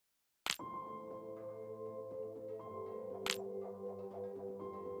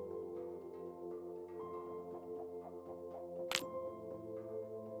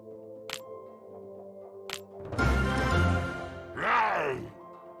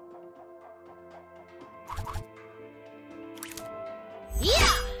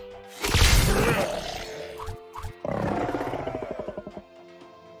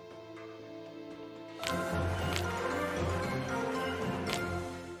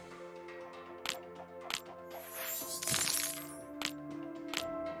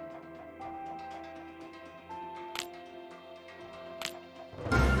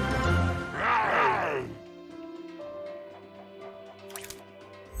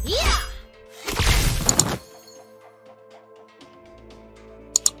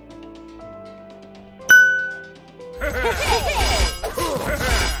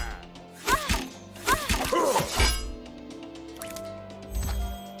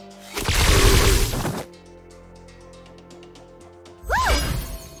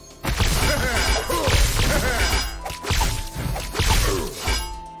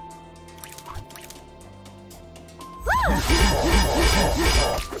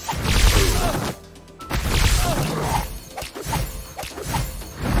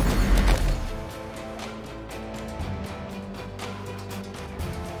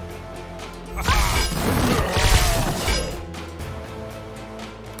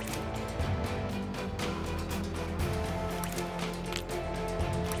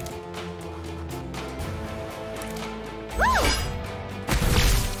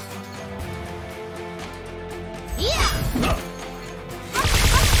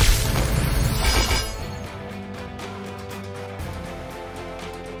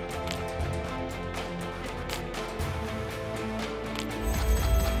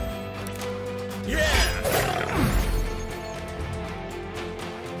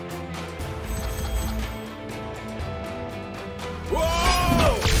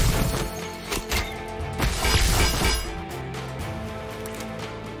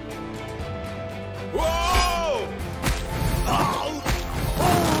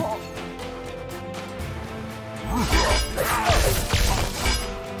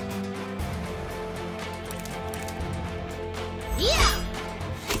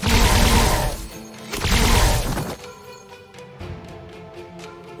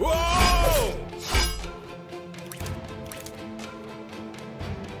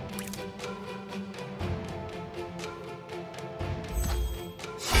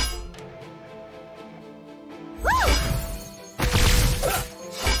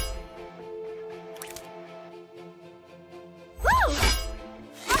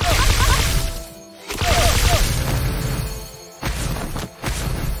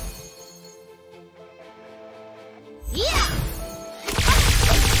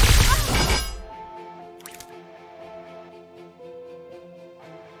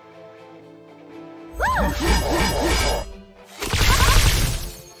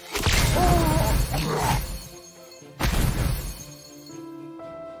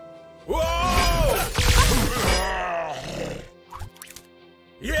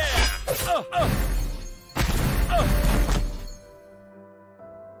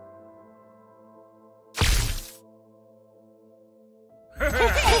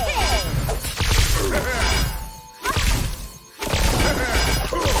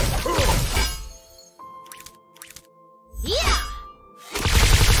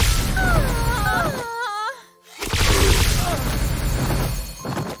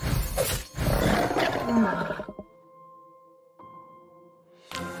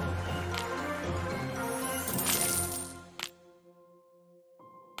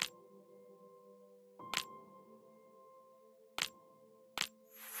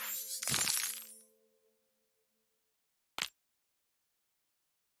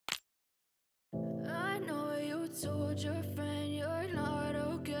Told your friend you're not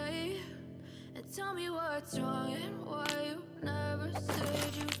okay, and tell me what's wrong and why you never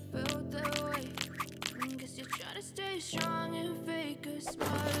said you felt that way. Guess you're trying to stay strong and fake a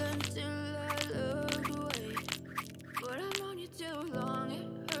smile until I look away. But I've known you too long,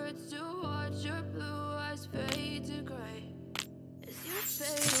 it hurts to watch your blue eyes fade to gray as you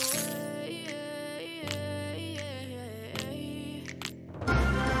fade away.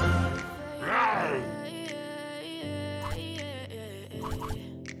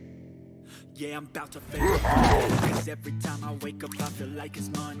 Yeah, I'm about to fade away, 'cause every time I wake up I feel like it's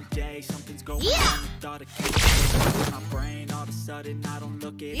Monday. Something's going on, the thought of chaos in my brain. All of a sudden I don't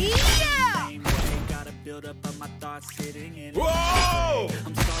look at it the same way. Gotta build up of my thoughts sitting in it. Whoa!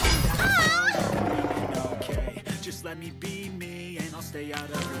 I'm sorry that I'm feeling okay. Just let me be me and I'll stay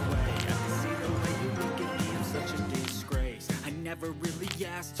out of your way. I can see the way you look at me, I'm such a disgrace. I never really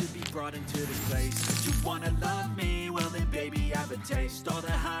asked to be brought into this place. You wanna love me? Well then baby, have a taste. All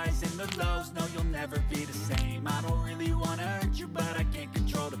the highs and the lows, no you'll never be the same. I don't really wanna hurt you, but I can't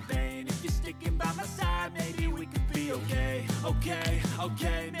control the pain. If you're sticking by my side, maybe we could be okay. Okay,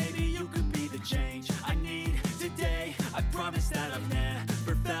 Okay, maybe you could be the change I need today. I promise that I've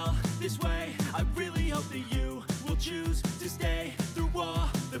never felt this way. I really hope that you will choose to stay through all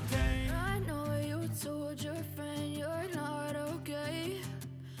the pain. I know you told your friend you're not okay,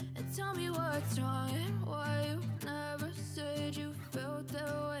 and tell me what's wrong and why you never said you felt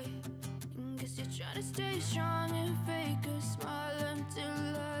that way. Guess you're trying to stay strong and fake a smile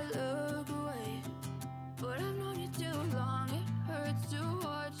until I look away. But I've known you too long, it hurts to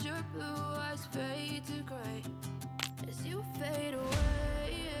watch your blue eyes fade to gray as you fade away.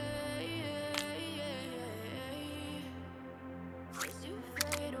 As you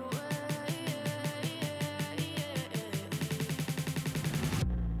fade away.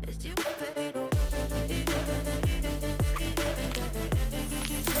 As you fade away.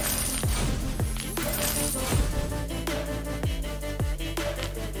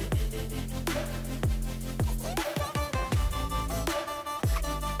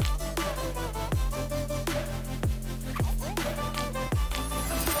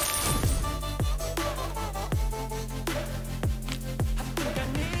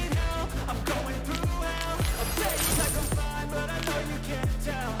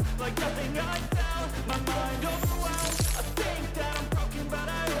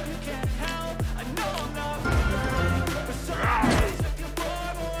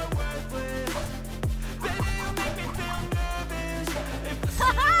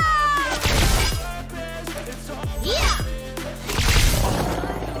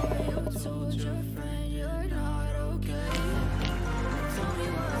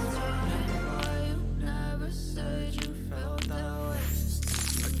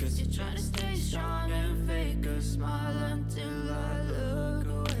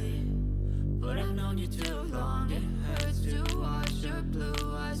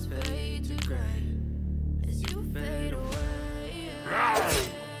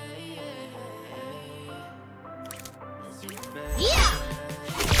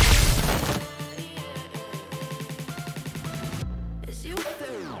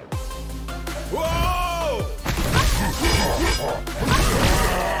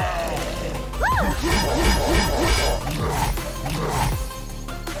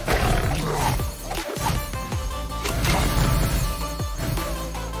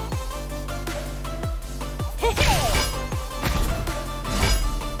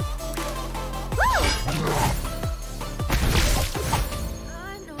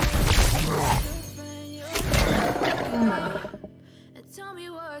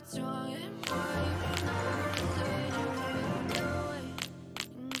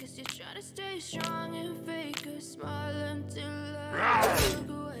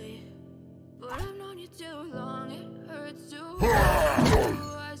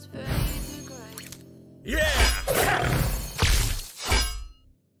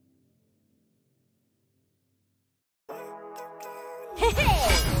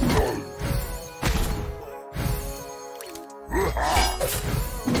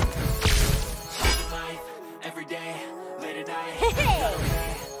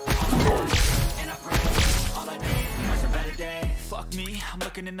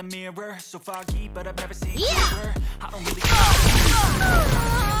 In the mirror, so foggy, but I've never seen clearer. I don't really care.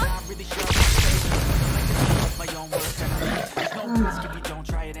 I'm really sure my own work. There's no risk if you don't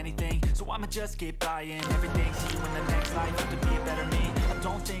try at anything, so I'ma just keep buying everything. See you in the next life, to be a better me. I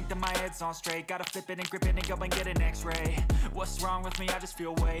don't think that my head's on straight. Gotta flip it and grip it and go and get an x-ray. What's wrong with me? I just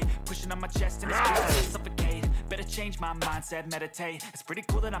feel weight pushing on my chest and it's feels like I suffocate. Better change my mindset, meditate. It's pretty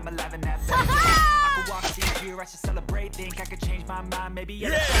cool that I'm alive and that better. I could walk, see, here, I should celebrate. Think I could change my mind, maybe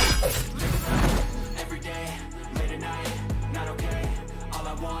every day, late at night, not okay. All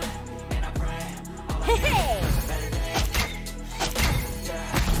I want, and I pray, all I need is a better day.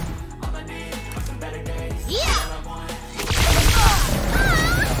 Yeah, all I need are some better days. All I want is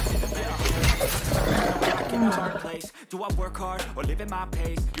a better day. In a hard place, do I work hard or live at my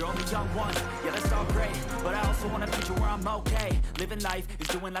pace? You're only young once, yeah that's all great, but I also want a future where I'm okay. Living life is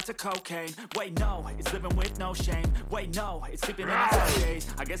doing lots of cocaine. Wait no, it's living with no shame. Wait no, it's sleeping in the days.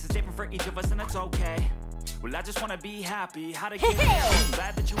 I guess it's different for each of us and that's okay. Well I just wanna be happy, how to get there? I'm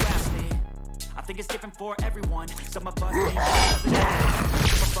glad that you asked me. I think it's different for everyone. Some of us need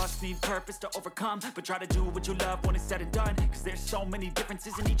some of us need purpose to overcome, but try to do what you love when it's said and done. Cause there's so many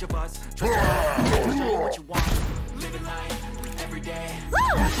differences in each of us. Trust me, I'll show you what you want. Living life every day.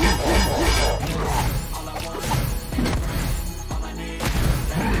 All I want, all I need,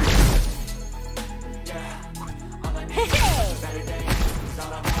 yeah. All I need is better days.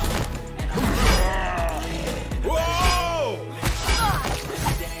 All I want, and I whoa!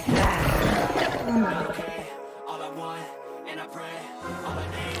 Okay, all I want, and I pray.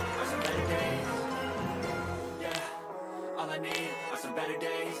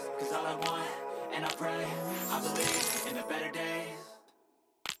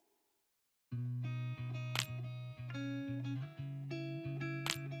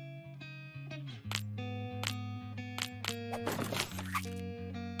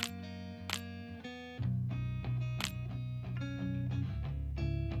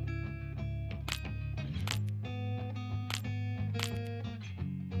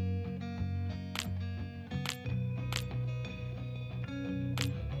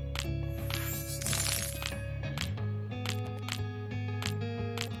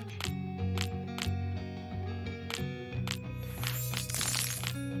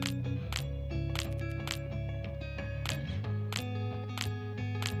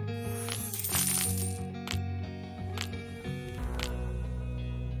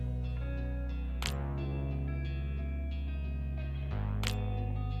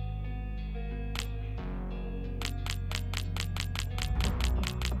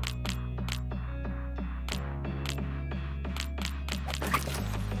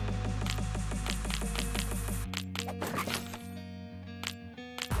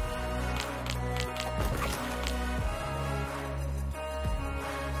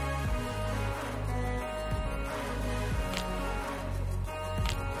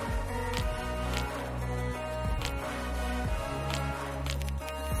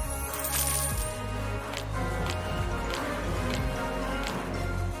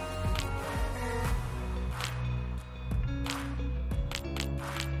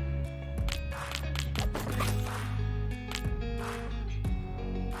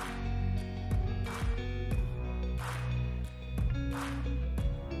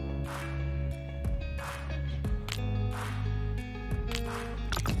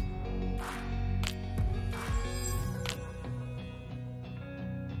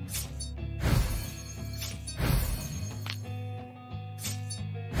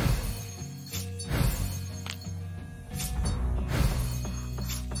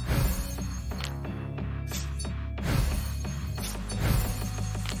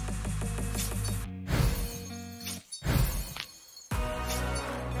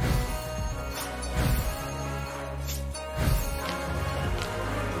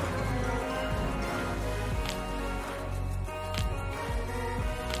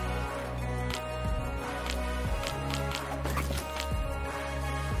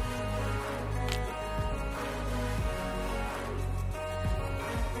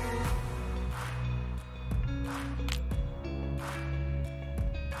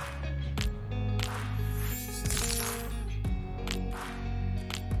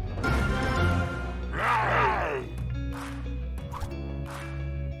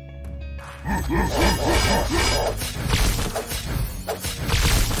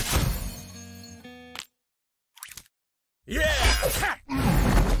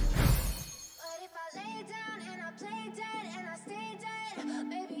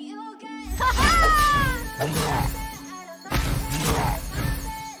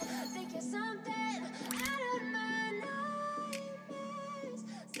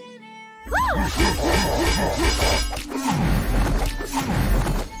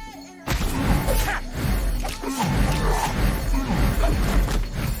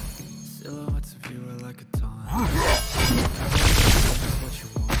 Silhouettes of you are like a taunt. What you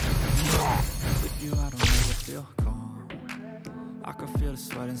want. With you I don't ever feel calm. I can feel the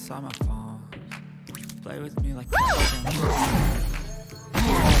sweat inside my palms. Play with me like you don't ever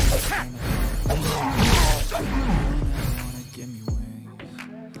wanna give me wings.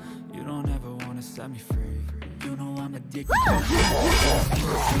 You don't ever wanna set me free. You know I'm addicted to you.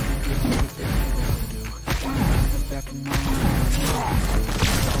 Back in my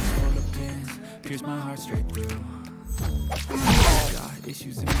full of pins, pierce my heart straight through. Got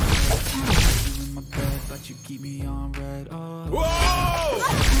issues in my head, you in my bed, but you keep me on red. Oh, whoa!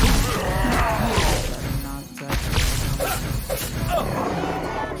 Better not touch me.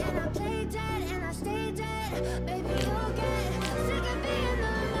 And I play dead and I stay dead. Baby, you'll get sick of being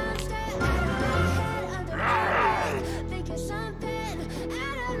the monster out of my head, under my bed, thinking something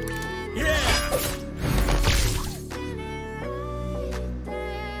out of my mind. Yeah!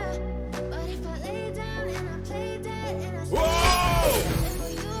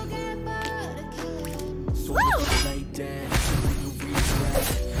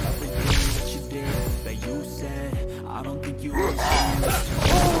 I don't think you understand.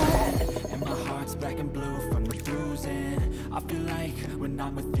 And my heart's black and blue from the bruising. I feel like when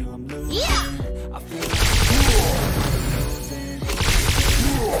I'm with you I'm losing. I feel like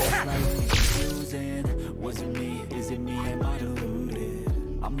I'm losing. Was it me? Is it me? Am I deluded?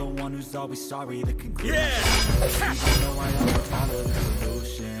 I'm the one who's always sorry, the conclusion. Even though I offer all of the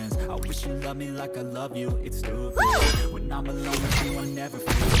solutions, I wish you loved me like I love you. It's stupid. When I'm alone with you I never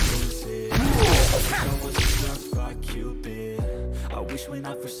feel lucid. I wish I was struck by Cupid. I wish when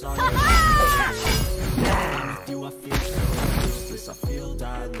I first saw you when I'm with you I feel so useless. I feel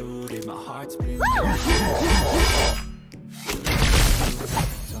diluted, my heart's been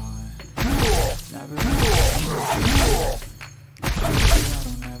never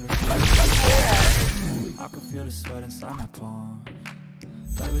I can feel the sweat inside my palm.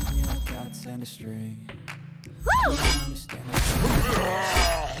 Play with me like cats and a string. You don't understand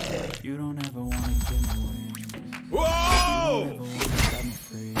that. You don't ever wanna give me wings. Whoa! You don't ever wanna set me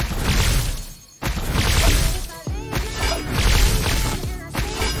free.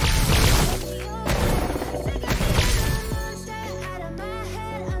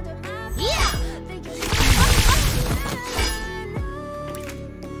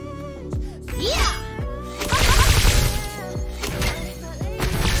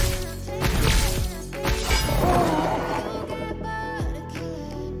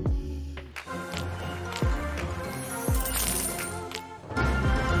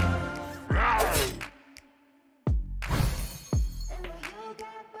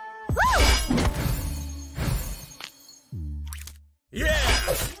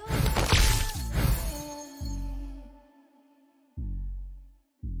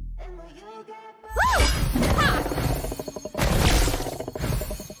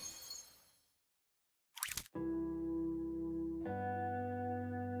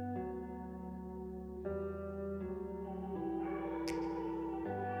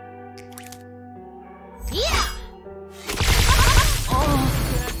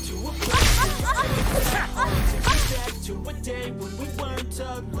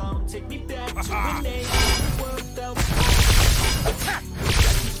 Take me back to an age when the world felt small.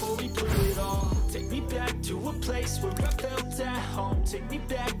 Before we blew it all. Take me back to a place where I felt at home. Take me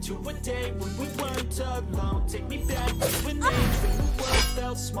back to a day when we weren't alone. Take me back to an age when the world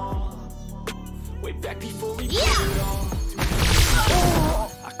felt small. Way back before we blew it all.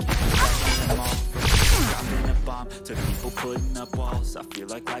 I can't imagine them all. From dropping a bomb to people putting up walls. I feel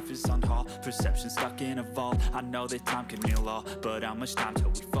like life is on hold, perception stuck in a vault. I know that time can heal all, but how much time till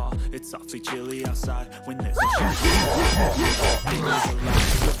we fall? It's awfully chilly outside when there's a shot.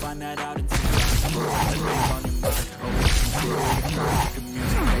 You'll find that out in time.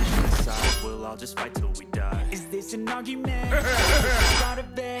 Communication aside, we'll all just fight till we die. Is this an argument? Start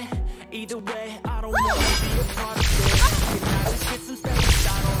of it. Either way, I don't wanna be a part of this. Can I just get some space?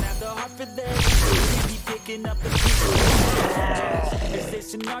 I don't have the heart for this. Be picking up the pieces. Is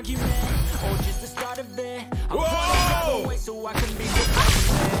this an argument or just the start of it? I wanna drive away so I can be the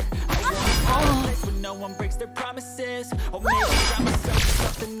president. I wanna one breaks their promises. Or maybe drown myself in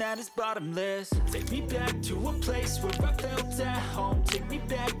something that is bottomless. Take me back to a place where I felt at home. Take me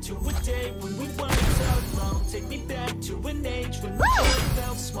back to a day when we weren't alone. Take me back to an age when we both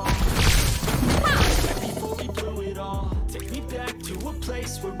felt small. Back before we blew it all. Take me back to a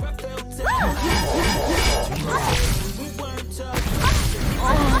place where I felt at home. To a day when we weren't alone. Take me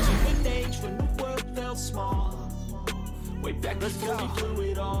back to an age when the world felt small. Way back before we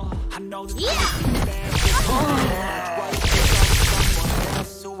blew it all. I know this might seem bad, but someone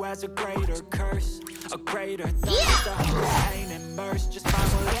else who has a greater curse, a greater thirst, a pain and mercy. Just find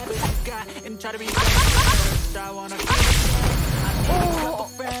whatever you got and try to be first. I wanna feel I need a couple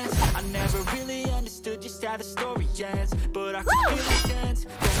friends. I never really understood just how the story ends, but I can feel it tense.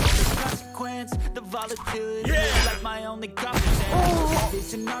 Don't know the consequence, the volatility is like my only confidence. Is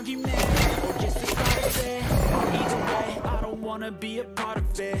this an argument or just the start of it? Either way, I don't wanna be a part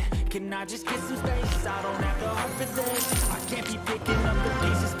of it. Can I just get some space? I don't have the heart for this. I can't be picking up the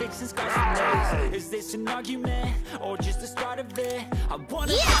pieces, fixing scars and legs. Is this an argument or just the start of it? I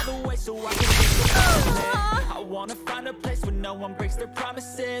wanna drive away so I can think about it. I wanna find a place where no one breaks their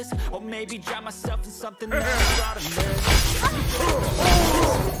promises. Or maybe drown myself in something that's bottomless. I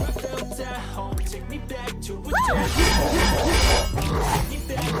felt at home. Take me back to a day. Take me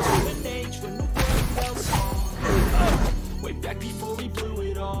back to an age when the world felt small. Way back before we blew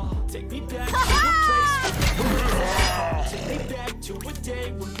it all. Take me back to a place where we weren't alone. Take me back to a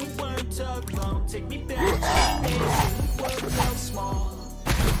day when we weren't alone. Take me back to an age when the world felt small.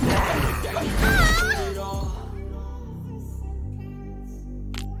 Way back before we blew it all.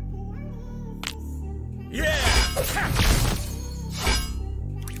 Yeah!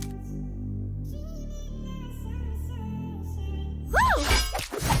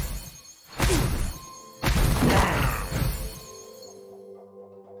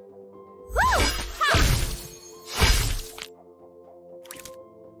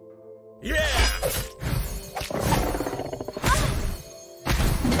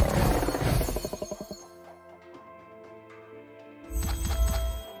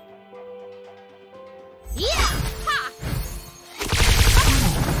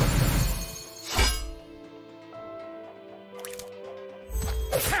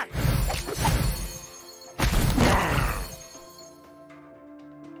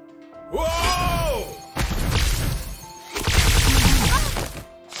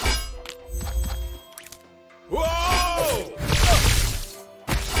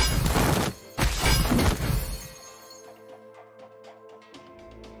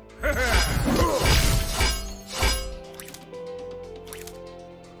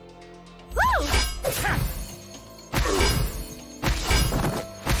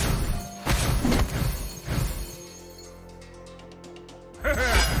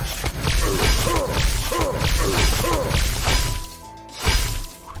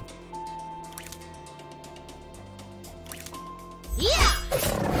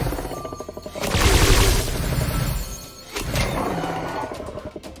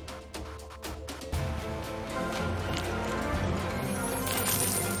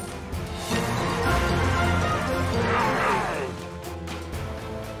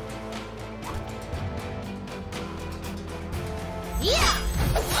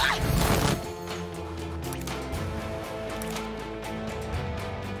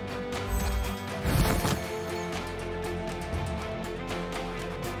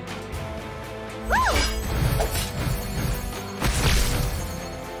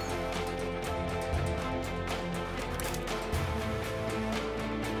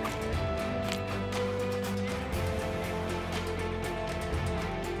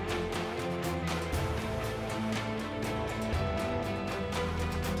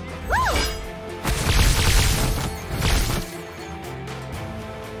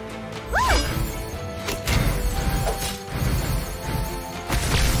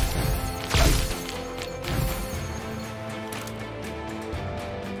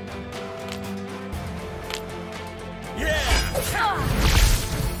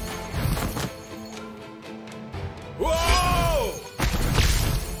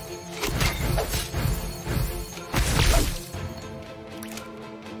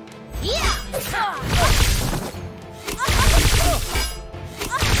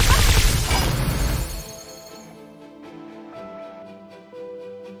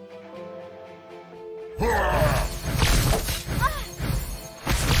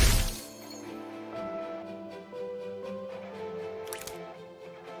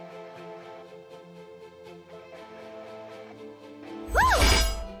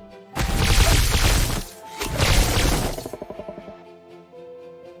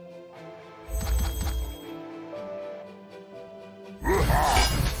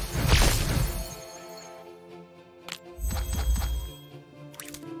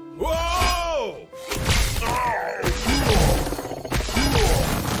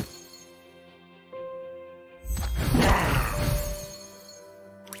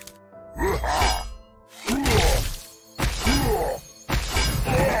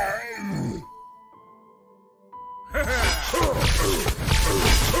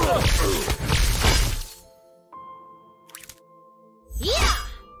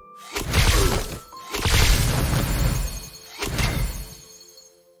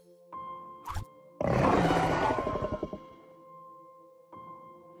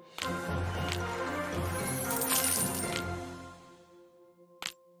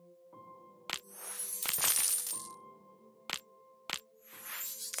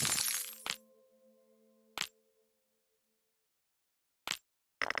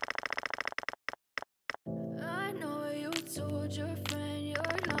 told your friend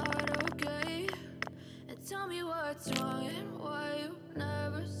you're not okay? And tell me what's wrong and why you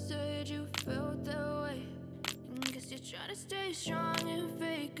never said you felt that way. Guess you're trying to stay strong and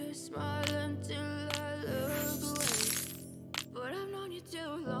fake a smile until I look away. But I've known you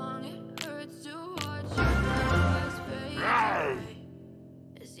too long, it hurts to watch your eyes fade away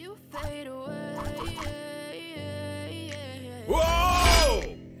as you fade away. Whoa!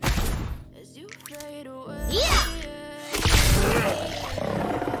 As you fade away.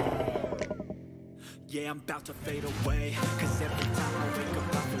 Yeah, I'm about to fade away, 'cause every time I wake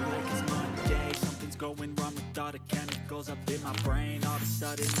up I feel like it's Monday. Something's going wrong with all the chemicals up in my brain. All of a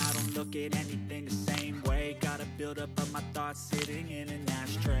sudden I don't look at anything the same way. Gotta build up of my thoughts sitting in an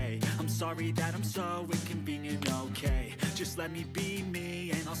ashtray. I'm sorry that I'm so inconvenient, okay? Just let me be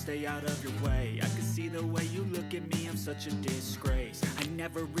me and I'll stay out of your way. I can see the way you look at me, I'm such a disgrace. I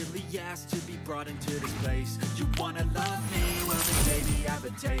never really asked to be brought into this place. You wanna love me? Well then baby I have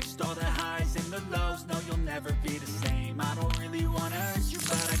a taste. All the highs and the lows, no you'll never be the same. I don't really wanna hurt you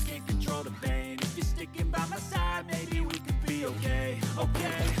but I can't control the pain. If you're sticking by my side, maybe we could be okay.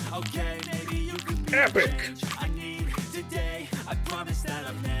 Okay, maybe you could be epic. The change I need today. I promise that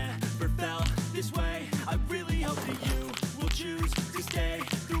I've never felt this way. I really hope that you will choose to stay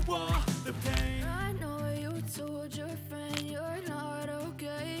through all the pain. I know you told your friend you're not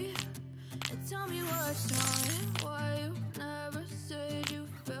okay. And tell me what's wrong and why you never said you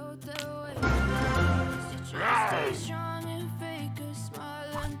felt that way. 'Cause you're trying to stay strong and fake a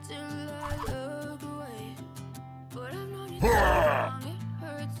smile until I look away. But I've known you too long, it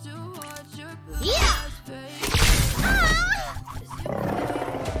hurts to watch your blue eyes fade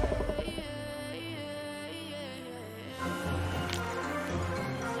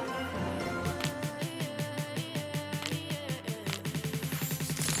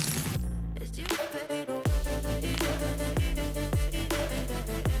as you fade away.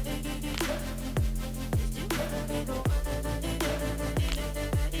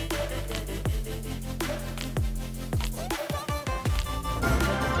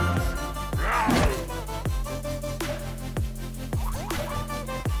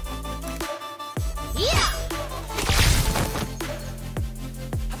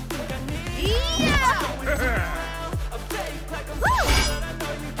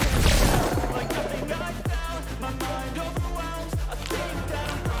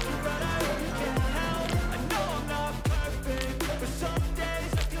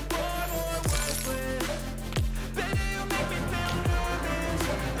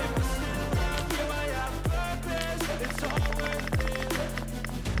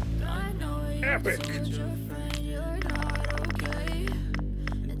 Epic.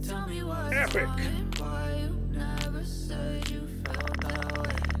 Epic.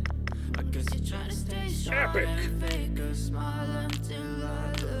 Epic. Fake a smile until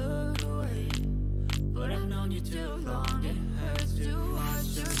I look away. But I've known you too long, it hurts to watch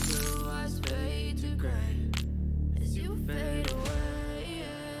your blue eyes fade to gray as you fade away.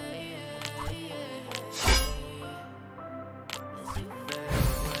 As you fade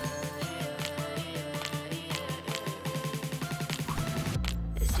away.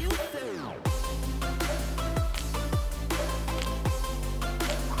 As you fade away.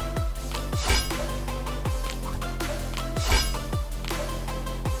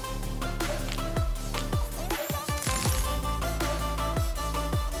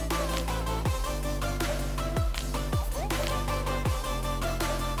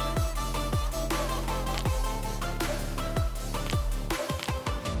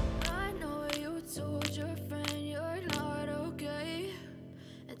 I know you told your friend you're not okay.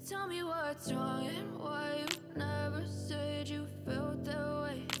 And tell me what's wrong and why you never said you felt that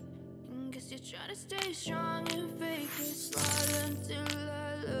way. Guess you're trying to stay strong and fake a smile until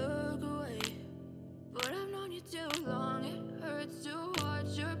I look away. But I've known you too long, it hurts to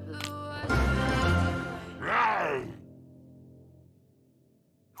watch your blue eyes fade away.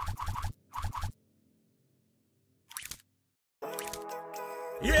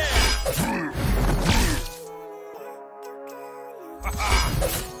 Yeah!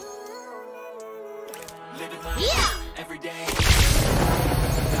 Living life every day.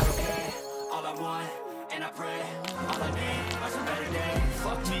 Not okay. All I want, and I pray, all I need are some better days.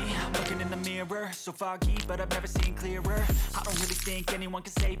 Fuck me, I'm looking in the mirror, so foggy, but I've never seen clearer. I don't really think anyone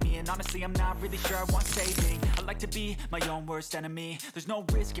can save me, and honestly, I'm not really sure I want saving. I like to be my own worst enemy. There's no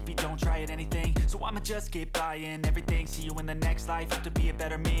risk if you don't try at anything, so I'ma just keep buying everything. See you in the next life, have to be a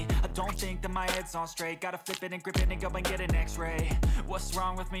better me. I don't think that my head's on straight. Gotta flip it and grip it and go and get an x-ray. What's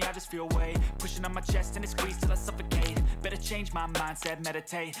wrong with me? I just feel weight pushing on my chest and it squeezes till I suffocate. Better change my mindset,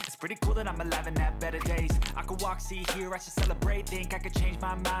 meditate. It's pretty cool that I'm alive and have better days. I could walk, see, hear, I should celebrate. Think I could change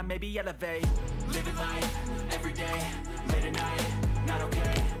my mind, maybe elevate. Living life, every day, late at night, not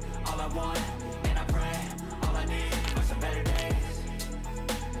okay. All I want, and I pray, all I need are some better days.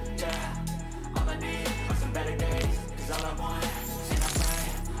 Yeah, all I need are some better days. Cause all I want, and I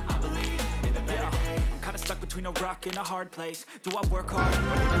pray, I believe in the better days. Kinda stuck between a rock and a hard place. Do I work hard or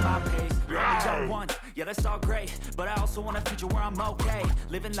live at my pace? You only got once, yeah that's all great, but I also want a future where I'm okay.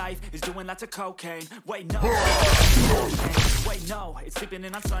 Living life is doing lots of cocaine. Wait no, wait no, it's sleeping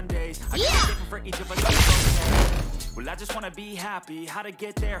in on Sundays. I can't different for each of us. Okay. Well I just wanna be happy. How to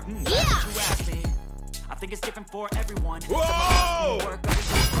get there? That's what you asked me. I think it's different for everyone. Whoa! Some of us need work,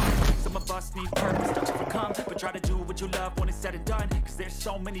 others need fun. Some of us need purpose, don't overcome. But try to do what you love when it's said and done. Cause there's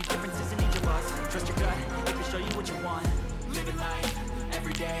so many differences in each of us. Trust your gut, it can show you what you want. Living life,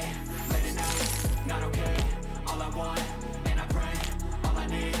 every day, late at night, not okay. All I want, and I pray, all I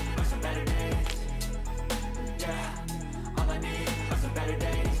need are some better days. Yeah, all I need are some better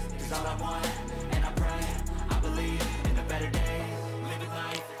days. Cause all I want, and I pray, I believe in the better days. Living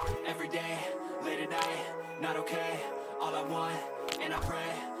life, every day, late at night, not okay. All I want, and I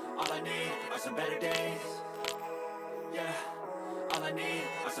pray, all I need are some better days. Yeah, all I need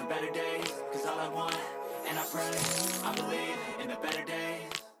are some better days. Cause all I want, and I pray, I believe in the better days.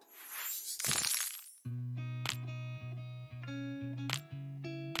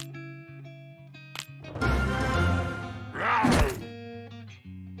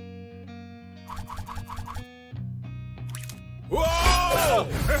 Whoa!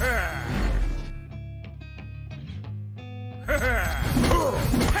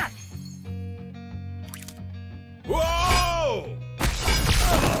 Whoa!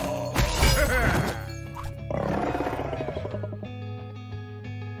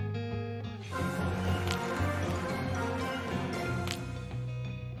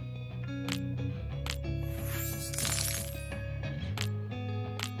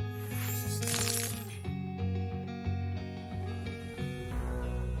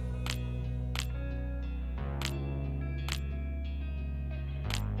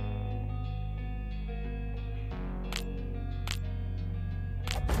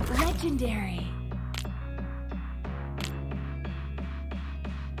 Legendary.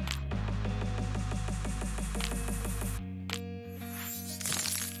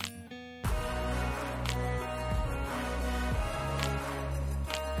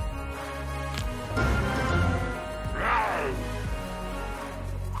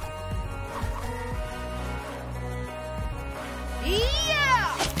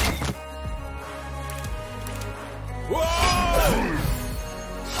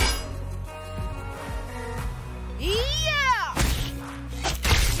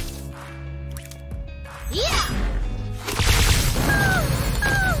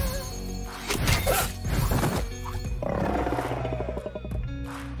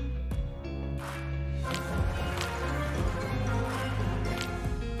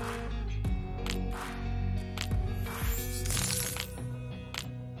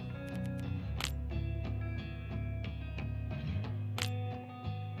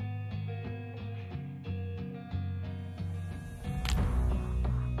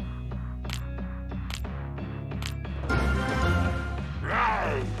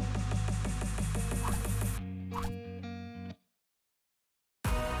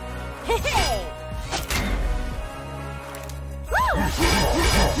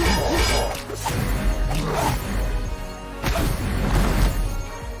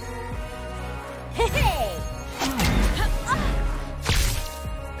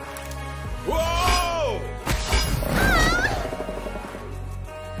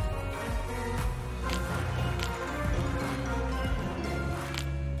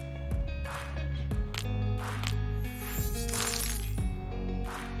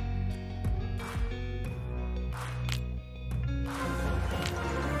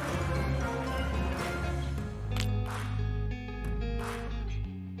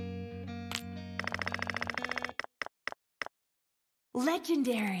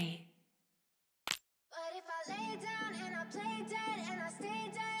 Legendary. But if I lay down and I play dead and I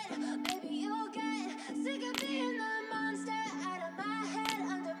stay dead, maybe you'll get sick of being the monster out of my head,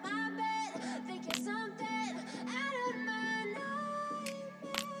 under my bed, thinking something out of my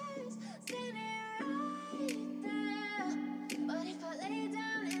nightmares, standing right there. But if I lay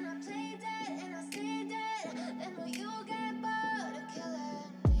down and I play dead and I stay dead, then will you get bored of killing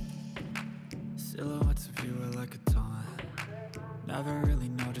me? Silhouettes of you are like a taunt. Never really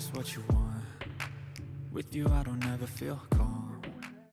know just what you want. With you I don't ever feel calm.